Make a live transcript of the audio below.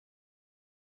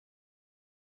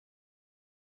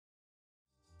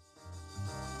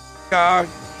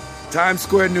Times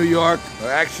Square, New York, or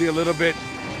actually a little bit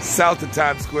south of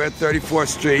Times Square, 34th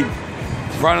Street,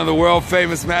 in front of the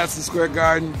world-famous Madison Square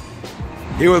Garden.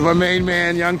 Here with my main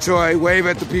man, Young Choi. Wave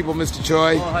at the people, Mr.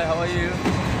 Choi. Oh, hi, how are you?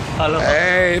 Hello.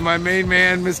 Hey, my main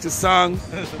man, Mr. Sung,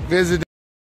 visiting.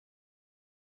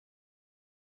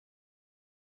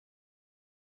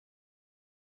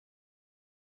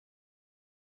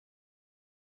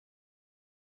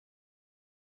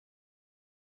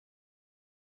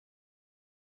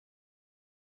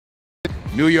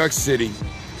 New York City,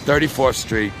 34th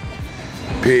Street.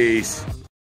 Peace.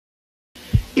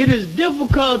 It is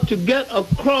difficult to get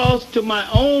across to my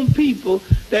own people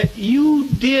that you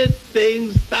did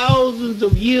things thousands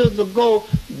of years ago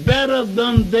better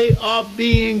than they are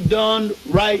being done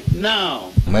right now.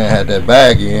 Man had that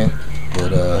bag in,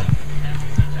 but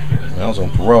I was on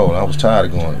parole. I was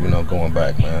tired of going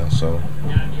back, man. So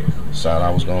decided I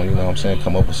was going,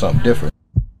 come up with something different.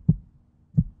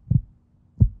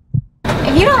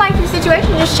 If you don't like your situation,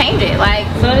 just change it. Like,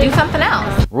 do something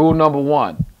else. Rule number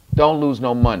 1, don't lose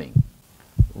no money.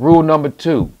 Rule number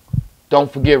 2,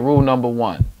 don't forget rule number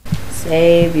 1.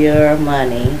 Save your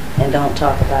money and don't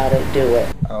talk about it, do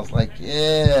it. I was like,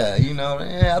 yeah,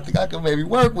 I think I can maybe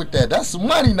work with that. That's some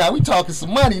money now. We talking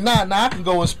some money now. Now I can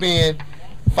go and spend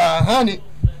 $500,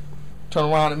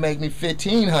 turn around and make me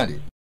 $1,500.